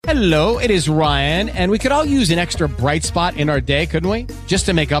Hello, it is Ryan, and we could all use an extra bright spot in our day, couldn't we? Just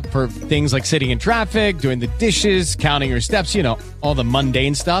to make up for things like sitting in traffic, doing the dishes, counting your steps, you know, all the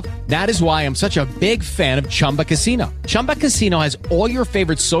mundane stuff. That is why I'm such a big fan of Chumba Casino. Chumba Casino has all your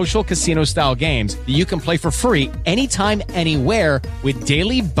favorite social casino-style games that you can play for free anytime, anywhere with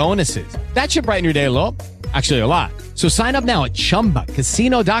daily bonuses. That should brighten your day a little. Actually, a lot. So sign up now at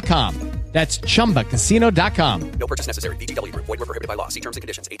ChumbaCasino.com. That's ChumbaCasino.com. No purchase necessary. VGW Group. Void where prohibited by law. See terms and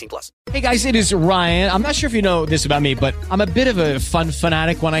conditions. 18+. Hey guys, it is Ryan. I'm not sure if you know this about me, but I'm a bit of a fun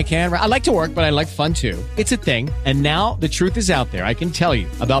fanatic when I can. I like to work, but I like fun too. It's a thing. And now the truth is out there. I can tell you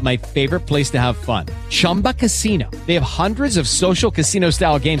about my favorite place to have fun. Chumba Casino. They have hundreds of social casino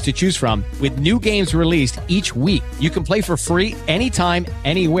style games to choose from with new games released each week. You can play for free anytime,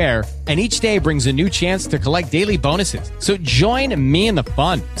 anywhere. And each day brings a new chance to collect daily bonuses. So join me in the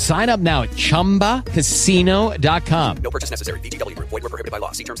fun. Sign up now at ChumbaCasino.com. No purchase necessary. VGW Group. Void where prohibited by law.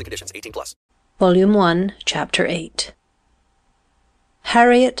 See terms and conditions. 18+. Volume 1, Chapter 8.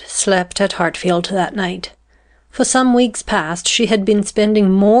 Harriet slept at Hartfield that night. For some weeks past she had been spending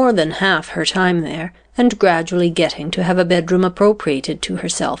more than half her time there, and gradually getting to have a bedroom appropriated to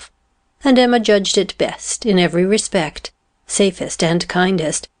herself, and Emma judged it best, in every respect, safest and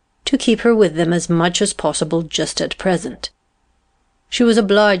kindest, to keep her with them as much as possible just at present. She was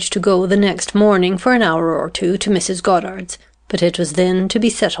obliged to go the next morning for an hour or two to Mrs. Goddard's, but it was then to be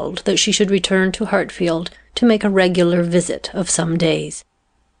settled that she should return to Hartfield to make a regular visit of some days.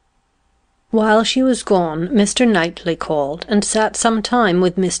 While she was gone, Mr. Knightley called, and sat some time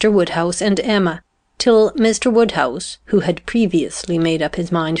with Mr. Woodhouse and Emma, till Mr. Woodhouse, who had previously made up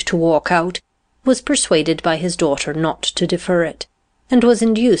his mind to walk out, was persuaded by his daughter not to defer it, and was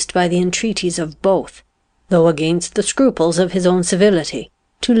induced by the entreaties of both, though against the scruples of his own civility,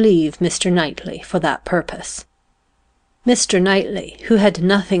 to leave Mr. Knightley for that purpose. Mr. Knightley, who had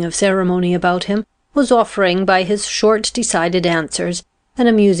nothing of ceremony about him, was offering by his short decided answers an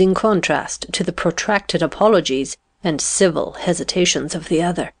amusing contrast to the protracted apologies and civil hesitations of the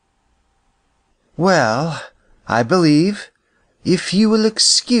other. "Well, I believe, if you will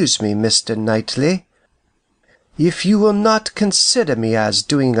excuse me, Mr. Knightley, if you will not consider me as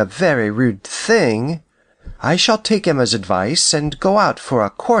doing a very rude thing, I shall take Emma's advice and go out for a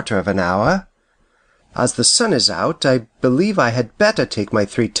quarter of an hour. As the sun is out, I believe I had better take my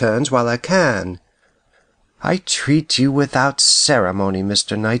 3 turns while I can. I treat you without ceremony,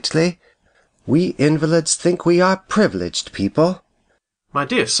 Mr. Knightley. We invalids think we are privileged people." "My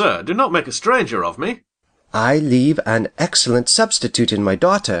dear sir, do not make a stranger of me." "I leave an excellent substitute in my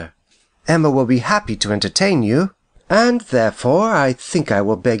daughter. Emma will be happy to entertain you, and therefore I think I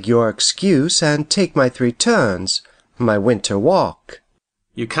will beg your excuse and take my 3 turns, my winter walk."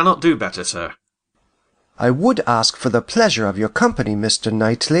 "You cannot do better, sir." "I would ask for the pleasure of your company, Mr.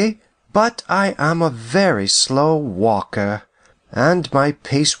 Knightley, but I am a very slow walker, and my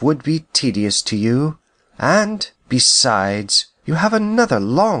pace would be tedious to you, and, besides, you have another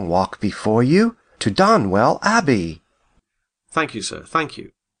long walk before you, to Donwell Abbey." "Thank you, sir, thank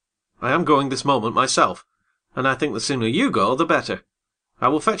you. I am going this moment myself, and I think the sooner you go, the better. I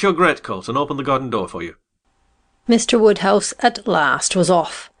will fetch your greatcoat and open the garden door for you." Mr. Woodhouse at last was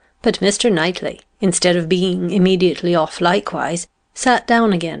off, but Mr. Knightley, instead of being immediately off likewise, sat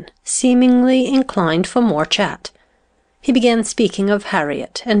down again, seemingly inclined for more chat. He began speaking of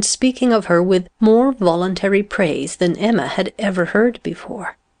Harriet, and speaking of her with more voluntary praise than Emma had ever heard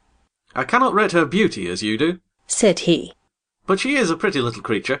before. "I cannot rate her beauty as you do," said he, "but she is a pretty little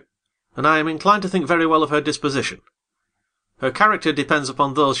creature, and I am inclined to think very well of her disposition. Her character depends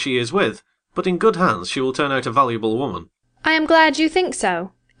upon those she is with, but in good hands she will turn out a valuable woman." "I am glad you think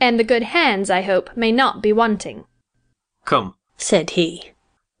so, and the good hands, I hope, may not be wanting." "Come," said he,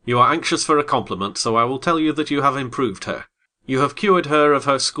 "you are anxious for a compliment, so I will tell you that you have improved her. You have cured her of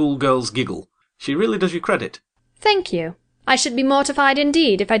her schoolgirl's giggle. She really does you credit." "Thank you. I should be mortified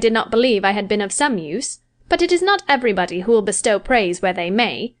indeed if I did not believe I had been of some use. But it is not everybody who will bestow praise where they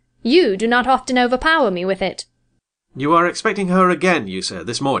may. You do not often overpower me with it." "You are expecting her again, you say,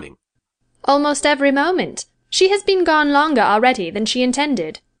 this morning?" "Almost every moment. She has been gone longer already than she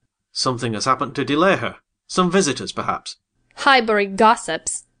intended." "Something has happened to delay her. Some visitors, perhaps." "Highbury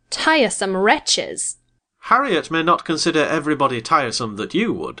gossips. Tiresome wretches." "Harriet may not consider everybody tiresome that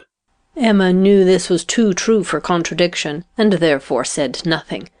you would." Emma knew this was too true for contradiction, and therefore said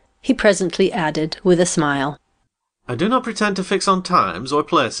nothing. He presently added, with a smile, "I do not pretend to fix on times or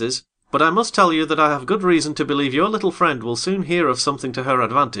places, but I must tell you that I have good reason to believe your little friend will soon hear of something to her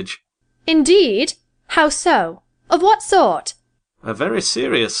advantage." "Indeed? How so? Of what sort?" "A very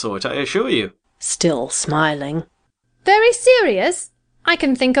serious sort, I assure you." Still smiling. "Very serious? I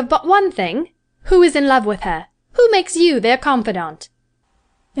can think of but one thing. Who is in love with her? Who makes you their confidant?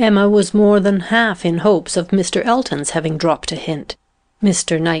 Emma was more than half in hopes of Mr. Elton's having dropped a hint.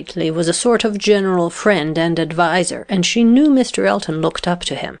 Mr. Knightley was a sort of general friend and adviser, and she knew Mr. Elton looked up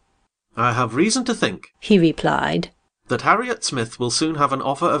to him. I have reason to think, he replied, that Harriet Smith will soon have an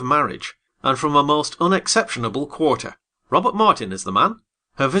offer of marriage, and from a most unexceptionable quarter. Robert Martin is the man.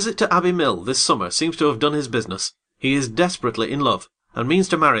 Her visit to Abbey Mill this summer seems to have done his business. He is desperately in love, and means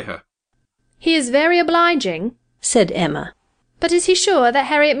to marry her. He is very obliging, said Emma. But is he sure that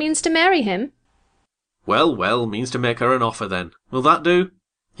Harriet means to marry him? Well, well, means to make her an offer then. Will that do?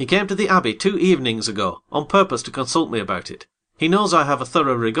 He came to the Abbey 2 evenings ago, on purpose to consult me about it. He knows I have a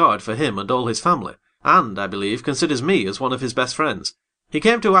thorough regard for him and all his family, and, I believe, considers me as one of his best friends. He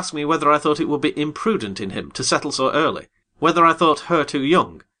came to ask me whether I thought it would be imprudent in him to settle so early, whether I thought her too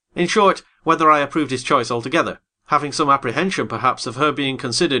young. In short, whether I approved his choice altogether, having some apprehension perhaps of her being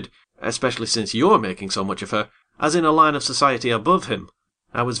considered, especially since you're making so much of her, as in a line of society above him.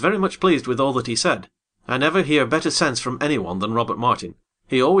 I was very much pleased with all that he said. I never hear better sense from anyone than Robert Martin.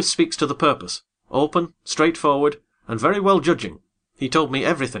 He always speaks to the purpose, open, straightforward, and very well judging. He told me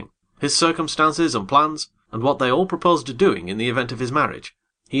everything, his circumstances and plans, and what they all proposed doing in the event of his marriage.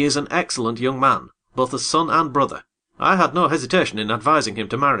 He is an excellent young man, both as son and brother. I had no hesitation in advising him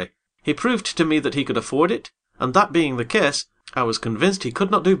to marry. He proved to me that he could afford it, and that being the case, I was convinced he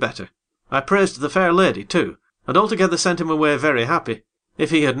could not do better. I praised the fair lady, too, and altogether sent him away very happy. If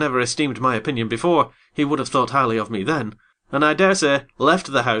he had never esteemed my opinion before, he would have thought highly of me then, and I dare say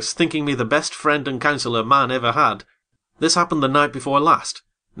left the house thinking me the best friend and counsellor man ever had. This happened the night before last.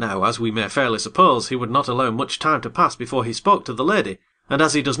 Now, as we may fairly suppose, he would not allow much time to pass before he spoke to the lady, and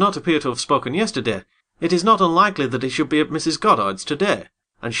as he does not appear to have spoken yesterday, it is not unlikely that he should be at Mrs. Goddard's to-day,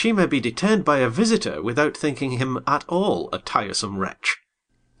 and she may be detained by a visitor without thinking him at all a tiresome wretch.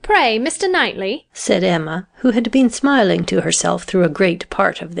 Pray, Mr. Knightley, said Emma, who had been smiling to herself through a great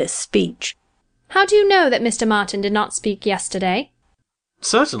part of this speech. How do you know that Mr. Martin did not speak yesterday?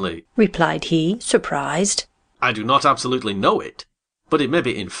 Certainly, replied he, surprised. I do not absolutely know it, but it may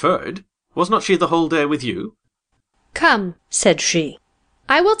be inferred. Was not she the whole day with you? Come, said she.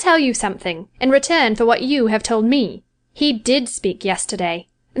 I will tell you something, in return for what you have told me. He did speak yesterday.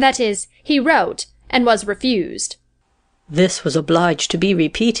 That is, he wrote, and was refused. This was obliged to be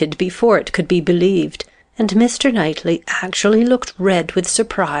repeated before it could be believed, and Mr. Knightley actually looked red with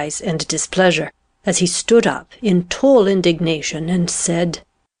surprise and displeasure, as he stood up in tall indignation and said,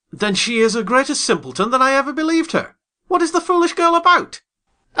 Then she is a greater simpleton than I ever believed her. What is the foolish girl about?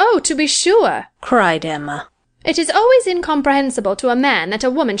 Oh, to be sure, cried Emma. It is always incomprehensible to a man that a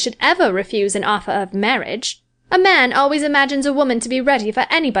woman should ever refuse an offer of marriage. A man always imagines a woman to be ready for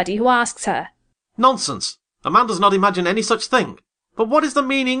anybody who asks her. Nonsense. A man does not imagine any such thing. But what is the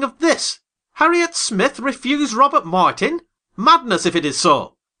meaning of this? Harriet Smith refuse Robert Martin? Madness if it is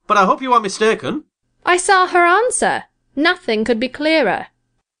so. But I hope you are mistaken. I saw her answer. Nothing could be clearer.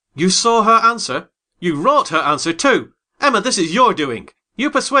 You saw her answer? You wrote her answer too. Emma, this is your doing.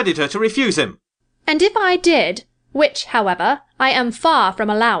 You persuaded her to refuse him. And if I did, which, however, I am far from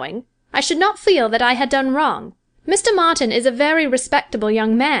allowing, I should not feel that I had done wrong. Mr. Martin is a very respectable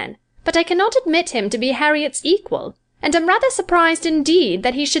young man, but I cannot admit him to be Harriet's equal, and am rather surprised indeed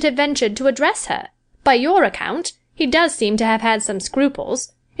that he should have ventured to address her. By your account, he does seem to have had some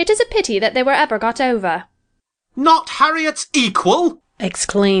scruples. It is a pity that they were ever got over. Not Harriet's equal!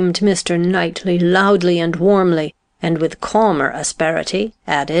 Exclaimed Mr. Knightley loudly and warmly, and with calmer asperity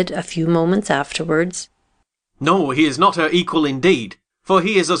added a few moments afterwards, No, he is not her equal indeed, for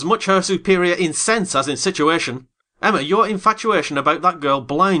he is as much her superior in sense as in situation. Emma, your infatuation about that girl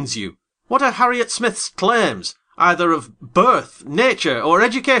blinds you. What are Harriet Smith's claims, either of birth, nature, or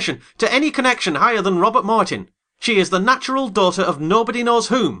education, to any connection higher than Robert Martin? She is the natural daughter of nobody knows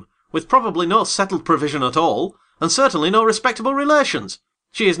whom, with probably no settled provision at all, and certainly no respectable relations.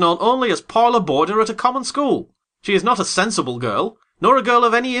 She is known only as parlour boarder at a common school. She is not a sensible girl, nor a girl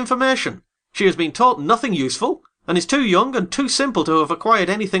of any information. She has been taught nothing useful, and is too young and too simple to have acquired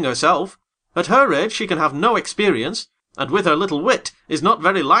anything herself. At her age she can have no experience, and with her little wit is not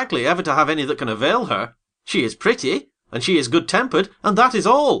very likely ever to have any that can avail her. She is pretty, and she is good-tempered, and that is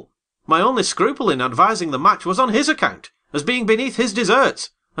all. My only scruple in advising the match was on his account, as being beneath his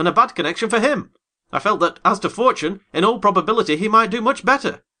deserts, and a bad connection for him. I felt that, as to fortune, in all probability he might do much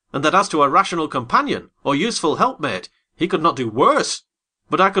better, and that as to a rational companion, or useful helpmate, he could not do worse.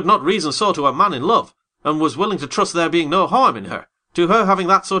 But I could not reason so to a man in love, and was willing to trust there being no harm in her, to her having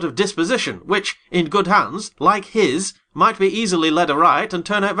that sort of disposition, which, in good hands, like his, might be easily led aright and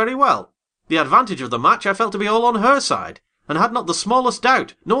turn out very well. The advantage of the match I felt to be all on her side, and had not the smallest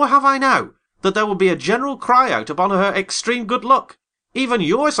doubt, nor have I now, that there would be a general cry-out upon her extreme good luck. Even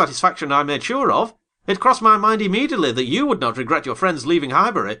your satisfaction I made sure of. It crossed my mind immediately that you would not regret your friend's leaving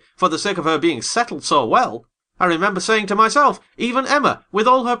Highbury for the sake of her being settled so well. I remember saying to myself, even Emma, with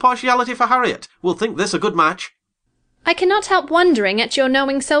all her partiality for Harriet, will think this a good match. I cannot help wondering at your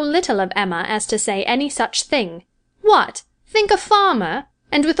knowing so little of Emma as to say any such thing. What? Think a farmer?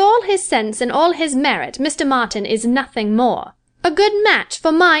 And with all his sense and all his merit, Mr. Martin is nothing more. A good match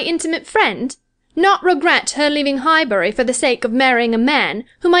for my intimate friend? Not regret her leaving Highbury for the sake of marrying a man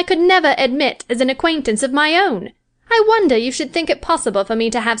whom I could never admit as an acquaintance of my own? I wonder you should think it possible for me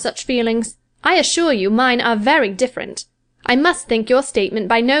to have such feelings. I assure you mine are very different. I must think your statement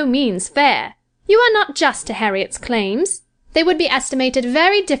by no means fair. You are not just to Harriet's claims. They would be estimated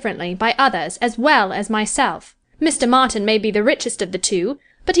very differently by others as well as myself. Mr. Martin may be the richest of the two,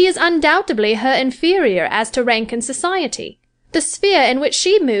 but he is undoubtedly her inferior as to rank in society. The sphere in which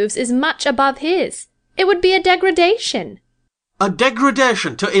she moves is much above his. It would be a degradation. A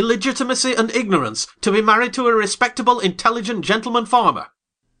degradation to illegitimacy and ignorance to be married to a respectable, intelligent gentleman farmer.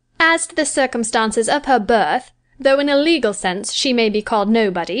 As to the circumstances of her birth, though in a legal sense she may be called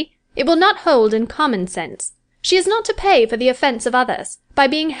nobody, it will not hold in common sense. She is not to pay for the offence of others, by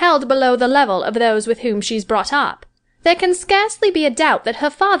being held below the level of those with whom she's brought up. There can scarcely be a doubt that her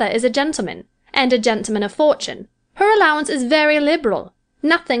father is a gentleman, and a gentleman of fortune. Her allowance is very liberal.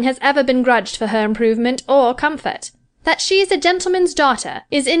 Nothing has ever been grudged for her improvement or comfort. That she is a gentleman's daughter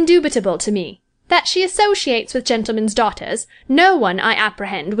is indubitable to me. That she associates with gentlemen's daughters, no one, I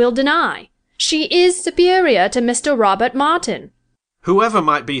apprehend, will deny. She is superior to Mr. Robert Martin. Whoever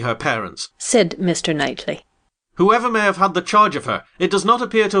might be her parents, said Mr. Knightley. Whoever may have had the charge of her, it does not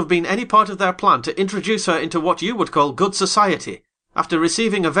appear to have been any part of their plan to introduce her into what you would call good society. After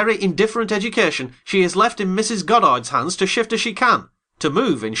receiving a very indifferent education, she is left in Mrs. Goddard's hands to shift as she can, to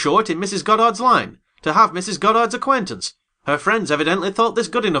move, in short, in Mrs. Goddard's line, to have Mrs. Goddard's acquaintance. Her friends evidently thought this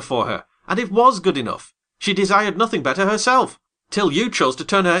good enough for her, and it was good enough. She desired nothing better herself. Till you chose to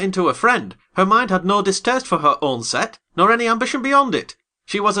turn her into a friend, her mind had no distaste for her own set, nor any ambition beyond it.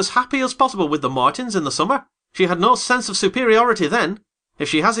 She was as happy as possible with the Martins in the summer. She had no sense of superiority then. If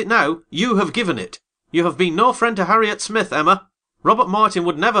she has it now, you have given it. You have been no friend to Harriet Smith, Emma. Robert Martin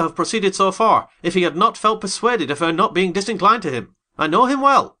would never have proceeded so far if he had not felt persuaded of her not being disinclined to him. I know him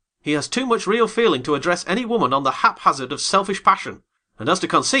well. He has too much real feeling to address any woman on the haphazard of selfish passion. And as to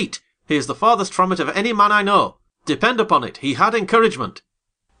conceit, he is the farthest from it of any man I know. Depend upon it, he had encouragement.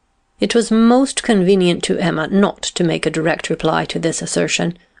 It was most convenient to Emma not to make a direct reply to this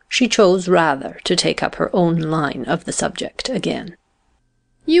assertion. She chose rather to take up her own line of the subject again.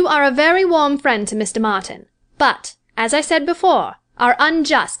 You are a very warm friend to Mr. Martin, but, as I said before, are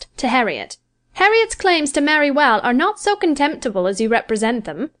unjust to Harriet. Harriet's claims to marry well are not so contemptible as you represent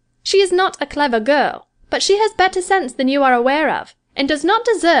them. She is not a clever girl, but she has better sense than you are aware of, and does not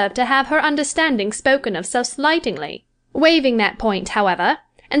deserve to have her understanding spoken of so slightingly. Waiving that point, however,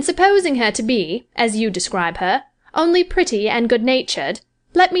 and supposing her to be, as you describe her, only pretty and good-natured,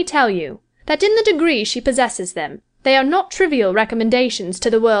 let me tell you, that in the degree she possesses them, they are not trivial recommendations to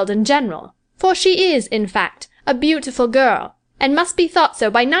the world in general, for she is, in fact, a beautiful girl, and must be thought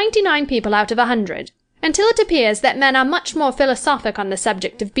so by 99 people out of 100, until it appears that men are much more philosophic on the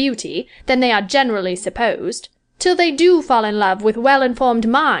subject of beauty than they are generally supposed, till they do fall in love with well-informed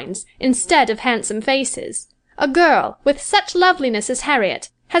minds instead of handsome faces. A girl with such loveliness as Harriet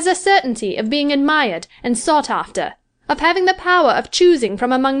has a certainty of being admired and sought after, of having the power of choosing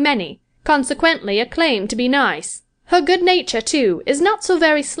from among many, consequently a claim to be nice. Her good nature, too, is not so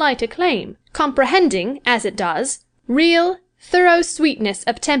very slight a claim, comprehending, as it does, real, thorough sweetness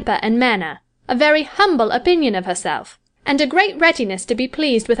of temper and manner, a very humble opinion of herself, and a great readiness to be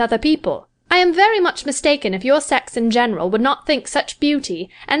pleased with other people. I am very much mistaken if your sex in general would not think such beauty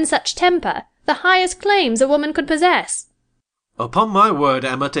and such temper the highest claims a woman could possess. Upon my word,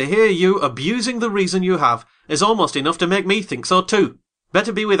 Emma, to hear you abusing the reason you have is almost enough to make me think so too.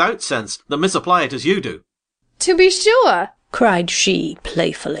 Better be without sense than misapply it as you do. To be sure, cried she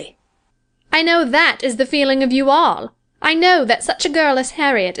playfully. I know that is the feeling of you all. I know that such a girl as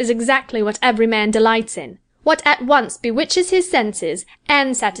Harriet is exactly what every man delights in, what at once bewitches his senses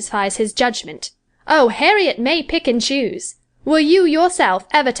and satisfies his judgment. Oh, Harriet may pick and choose. Were you yourself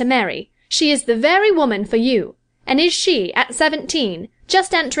ever to marry, she is the very woman for you. And is she, at 17,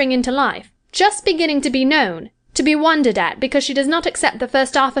 just entering into life, just beginning to be known, to be wondered at because she does not accept the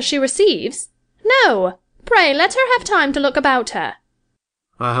first offer she receives? No! Pray let her have time to look about her.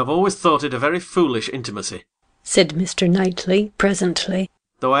 I have always thought it a very foolish intimacy, said Mr. Knightley presently.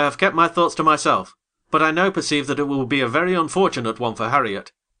 though I have kept my thoughts to myself. but I now perceive that it will be a very unfortunate one for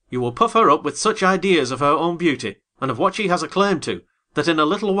Harriet. You will puff her up with such ideas of her own beauty, and of what she has a claim to, that in a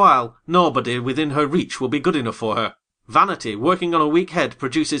little while nobody within her reach will be good enough for her. Vanity, working on a weak head,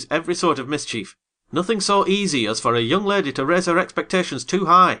 produces every sort of mischief. Nothing so easy as for a young lady to raise her expectations too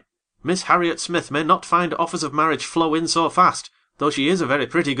high. Miss Harriet Smith may not find offers of marriage flow in so fast, though she is a very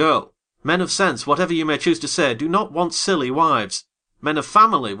pretty girl. Men of sense, whatever you may choose to say, do not want silly wives. Men of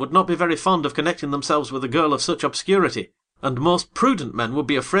family would not be very fond of connecting themselves with a girl of such obscurity, and most prudent men would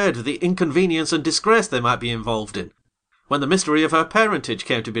be afraid of the inconvenience and disgrace they might be involved in, when the mystery of her parentage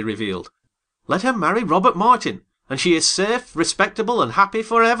came to be revealed. Let her marry Robert Martin, and she is safe, respectable, and happy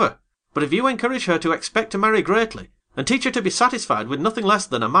for ever. But if you encourage her to expect to marry greatly, and teach her to be satisfied with nothing less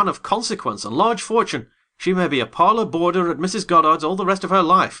than a man of consequence and large fortune, she may be a parlour boarder at Mrs. Goddard's all the rest of her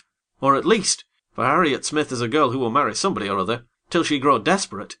life, or at least, for Harriet Smith is a girl who will marry somebody or other, till she grow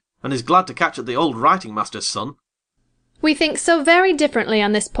desperate, and is glad to catch at the old writing-master's son. We think so very differently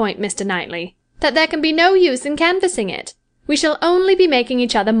on this point, Mr. Knightley, that there can be no use in canvassing it. We shall only be making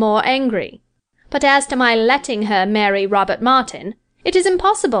each other more angry. But as to my letting her marry Robert Martin, it is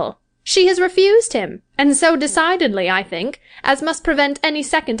impossible. She has refused him, and so decidedly, I think, as must prevent any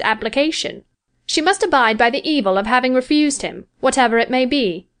second application. She must abide by the evil of having refused him, whatever it may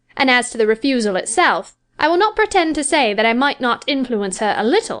be, and as to the refusal itself, I will not pretend to say that I might not influence her a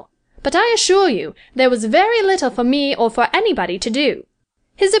little, but I assure you there was very little for me or for anybody to do.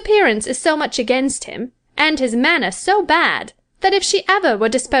 His appearance is so much against him, and his manner so bad, that if she ever were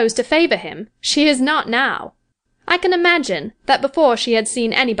disposed to favour him, she is not now. I can imagine that before she had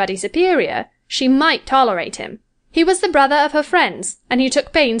seen anybody superior, she might tolerate him. He was the brother of her friends, and he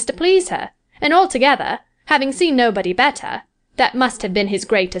took pains to please her, and altogether, having seen nobody better, that must have been his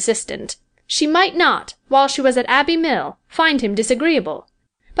great assistant, she might not, while she was at Abbey Mill, find him disagreeable.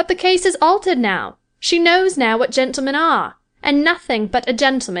 But the case is altered now. She knows now what gentlemen are, and nothing but a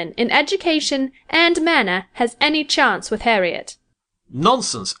gentleman in education and manner has any chance with Harriet.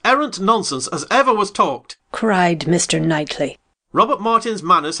 Nonsense, errant nonsense, as ever was talked, cried Mr. Knightley. Robert Martin's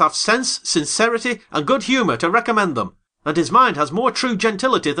manners have sense, sincerity, and good humour to recommend them, and his mind has more true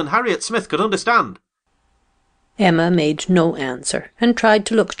gentility than Harriet Smith could understand. Emma made no answer, and tried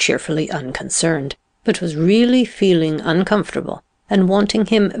to look cheerfully unconcerned, but was really feeling uncomfortable, and wanting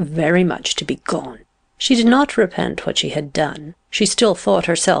him very much to be gone. She did not repent what she had done. She still thought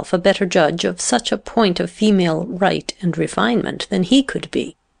herself a better judge of such a point of female right and refinement than he could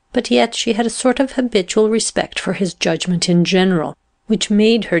be, but yet she had a sort of habitual respect for his judgment in general, which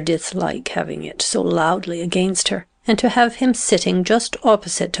made her dislike having it so loudly against her, and to have him sitting just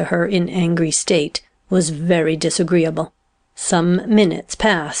opposite to her in angry state was very disagreeable. Some minutes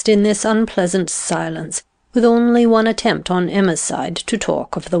passed in this unpleasant silence, with only one attempt on Emma's side to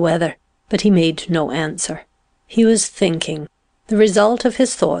talk of the weather, but he made no answer. He was thinking. The result of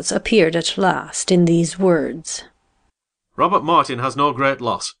his thoughts appeared at last in these words. Robert Martin has no great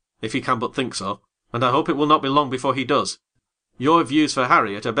loss, if he can but think so, and I hope it will not be long before he does. Your views for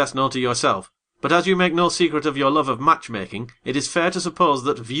Harriet are best known to yourself, but as you make no secret of your love of matchmaking, it is fair to suppose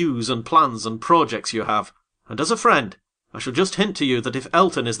that views and plans and projects you have, and as a friend, I shall just hint to you that if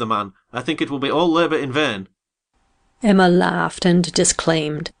Elton is the man, I think it will be all labour in vain. Emma laughed and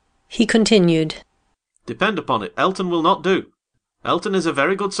disclaimed. He continued, Depend upon it, Elton will not do. Elton is a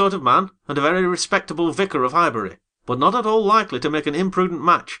very good sort of man, and a very respectable vicar of Highbury, but not at all likely to make an imprudent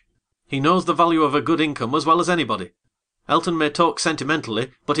match. He knows the value of a good income as well as anybody. Elton may talk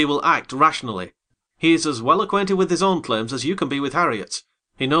sentimentally, but he will act rationally. He is as well acquainted with his own claims as you can be with Harriet's.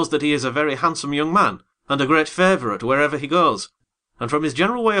 He knows that he is a very handsome young man, and a great favourite wherever he goes. And from his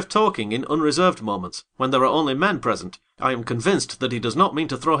general way of talking in unreserved moments, when there are only men present, I am convinced that he does not mean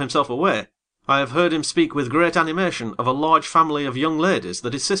to throw himself away. I have heard him speak with great animation of a large family of young ladies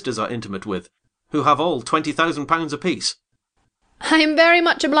that his sisters are intimate with, who have all £20,000 apiece. I am very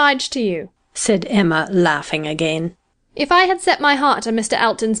much obliged to you, said Emma, laughing again. If I had set my heart on Mr.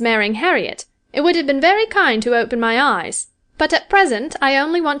 Elton's marrying Harriet, it would have been very kind to open my eyes. But at present I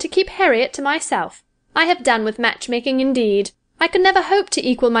only want to keep Harriet to myself. I have done with matchmaking indeed. I could never hope to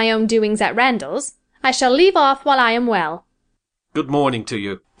equal my own doings at Randalls. I shall leave off while I am well. Good morning to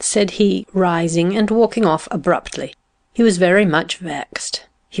you, said he, rising and walking off abruptly. He was very much vexed.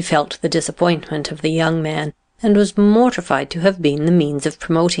 He felt the disappointment of the young man, and was mortified to have been the means of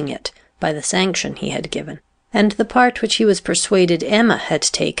promoting it by the sanction he had given. And the part which he was persuaded Emma had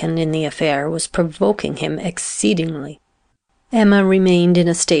taken in the affair was provoking him exceedingly. Emma remained in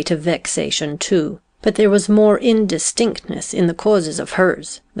a state of vexation too, but there was more indistinctness in the causes of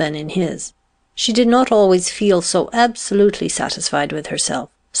hers than in his. She did not always feel so absolutely satisfied with herself,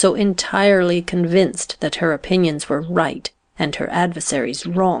 so entirely convinced that her opinions were right and her adversaries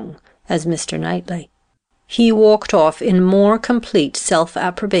wrong as Mr. Knightley. He walked off in more complete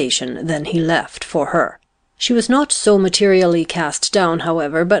self-approbation than he left for her. She was not so materially cast down,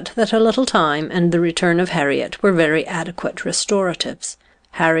 however, but that a little time and the return of Harriet were very adequate restoratives.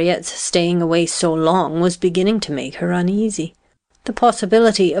 Harriet's staying away so long was beginning to make her uneasy. The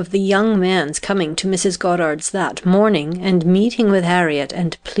possibility of the young man's coming to Mrs. Goddard's that morning and meeting with Harriet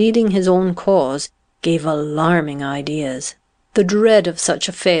and pleading his own cause gave alarming ideas. The dread of such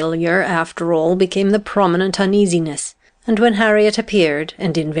a failure, after all, became the prominent uneasiness, and when Harriet appeared,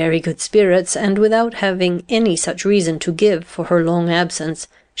 and in very good spirits, and without having any such reason to give for her long absence,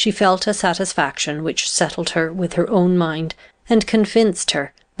 she felt a satisfaction which settled her with her own mind, and convinced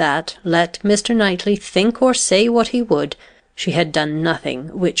her that, let Mr. Knightley think or say what he would, she had done nothing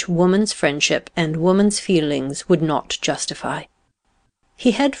which woman's friendship and woman's feelings would not justify.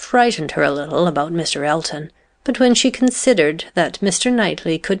 He had frightened her a little about Mr. Elton, but when she considered that Mr.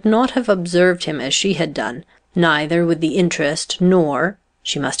 Knightley could not have observed him as she had done, neither with the interest nor,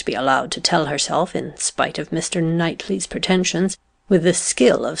 she must be allowed to tell herself, in spite of Mr. Knightley's pretensions, with the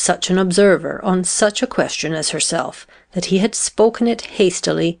skill of such an observer on such a question as herself, that he had spoken it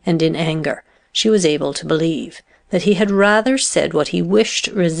hastily and in anger, she was able to believe that he had rather said what he wished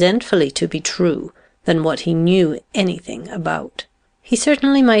resentfully to be true than what he knew anything about. He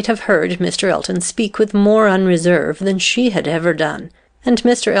certainly might have heard Mr. Elton speak with more unreserve than she had ever done, and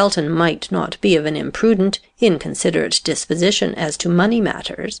Mr. Elton might not be of an imprudent, inconsiderate disposition as to money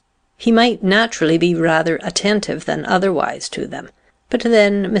matters. He might naturally be rather attentive than otherwise to them. But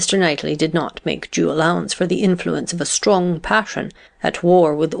then Mr. Knightley did not make due allowance for the influence of a strong passion at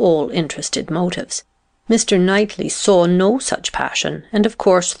war with all interested motives. Mr. Knightley saw no such passion, and of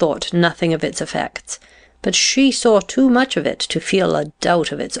course thought nothing of its effects, but she saw too much of it to feel a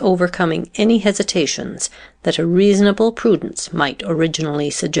doubt of its overcoming any hesitations that a reasonable prudence might originally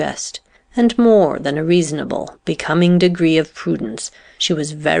suggest, and more than a reasonable, becoming degree of prudence she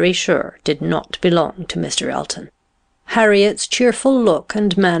was very sure did not belong to Mr. Elton. Harriet's cheerful look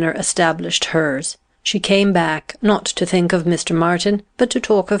and manner established hers. She came back, not to think of Mr. Martin, but to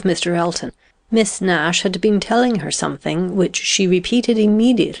talk of Mr. Elton. Miss Nash had been telling her something, which she repeated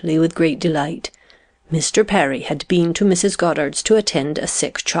immediately with great delight. Mr. Perry had been to Mrs. Goddard's to attend a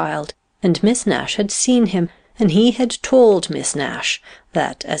sick child, and Miss Nash had seen him, and he had told Miss Nash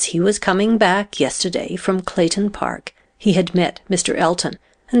that, as he was coming back yesterday from Clayton Park, he had met Mr. Elton,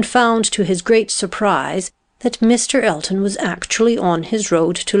 and found to his great surprise that Mr. Elton was actually on his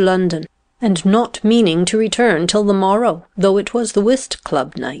road to London, and not meaning to return till the morrow, though it was the whist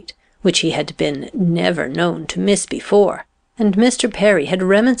club night, which he had been never known to miss before, and Mr. Perry had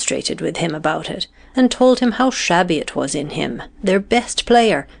remonstrated with him about it, and told him how shabby it was in him, their best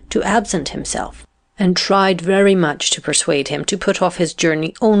player, to absent himself, and tried very much to persuade him to put off his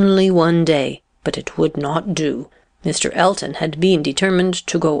journey only one day, but it would not do. Mr. Elton had been determined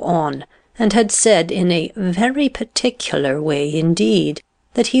to go on, and had said in a very particular way indeed,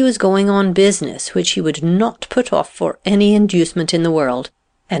 that he was going on business which he would not put off for any inducement in the world,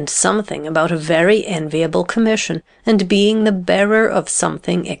 and something about a very enviable commission, and being the bearer of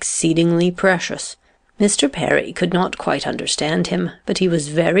something exceedingly precious. Mr. Perry could not quite understand him, but he was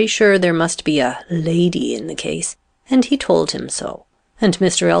very sure there must be a lady in the case, and he told him so, and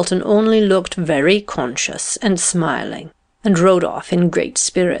Mr. Elton only looked very conscious and smiling, and rode off in great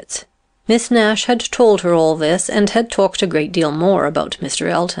spirits. Miss Nash had told her all this, and had talked a great deal more about Mr.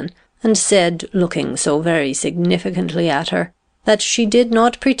 Elton, and said, looking so very significantly at her, that she did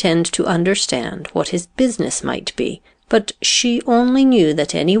not pretend to understand what his business might be, but she only knew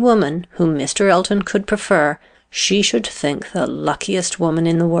that any woman whom Mr. Elton could prefer, she should think the luckiest woman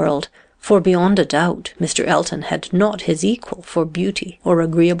in the world, for beyond a doubt Mr. Elton had not his equal for beauty or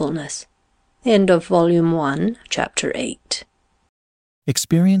agreeableness. End of Volume 1, Chapter 8.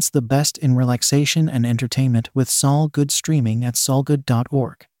 Experience the best in relaxation and entertainment with Sol Good streaming at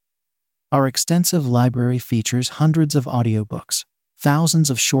solgood.org. Our extensive library features hundreds of audiobooks, thousands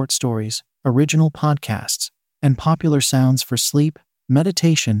of short stories, original podcasts, and popular sounds for sleep,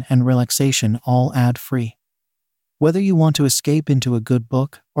 meditation, and relaxation, all ad-free. Whether you want to escape into a good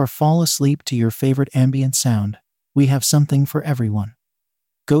book or fall asleep to your favorite ambient sound, we have something for everyone.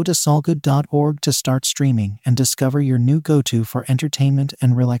 Go to solgood.org to start streaming and discover your new go-to for entertainment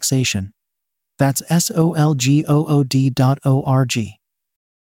and relaxation. That's solgood.org.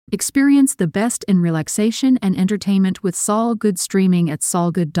 Experience the best in relaxation and entertainment with Sol Good streaming at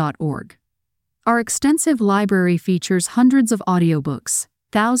solgood.org. Our extensive library features hundreds of audiobooks,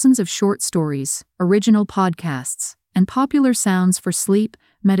 thousands of short stories, original podcasts, and popular sounds for sleep,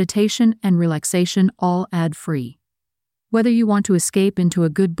 meditation, and relaxation, all ad-free. Whether you want to escape into a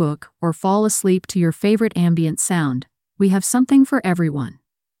good book or fall asleep to your favorite ambient sound, we have something for everyone.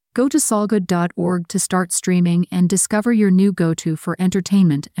 Go to solgood.org to start streaming and discover your new go-to for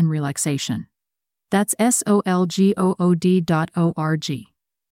entertainment and relaxation. That's solgood.org.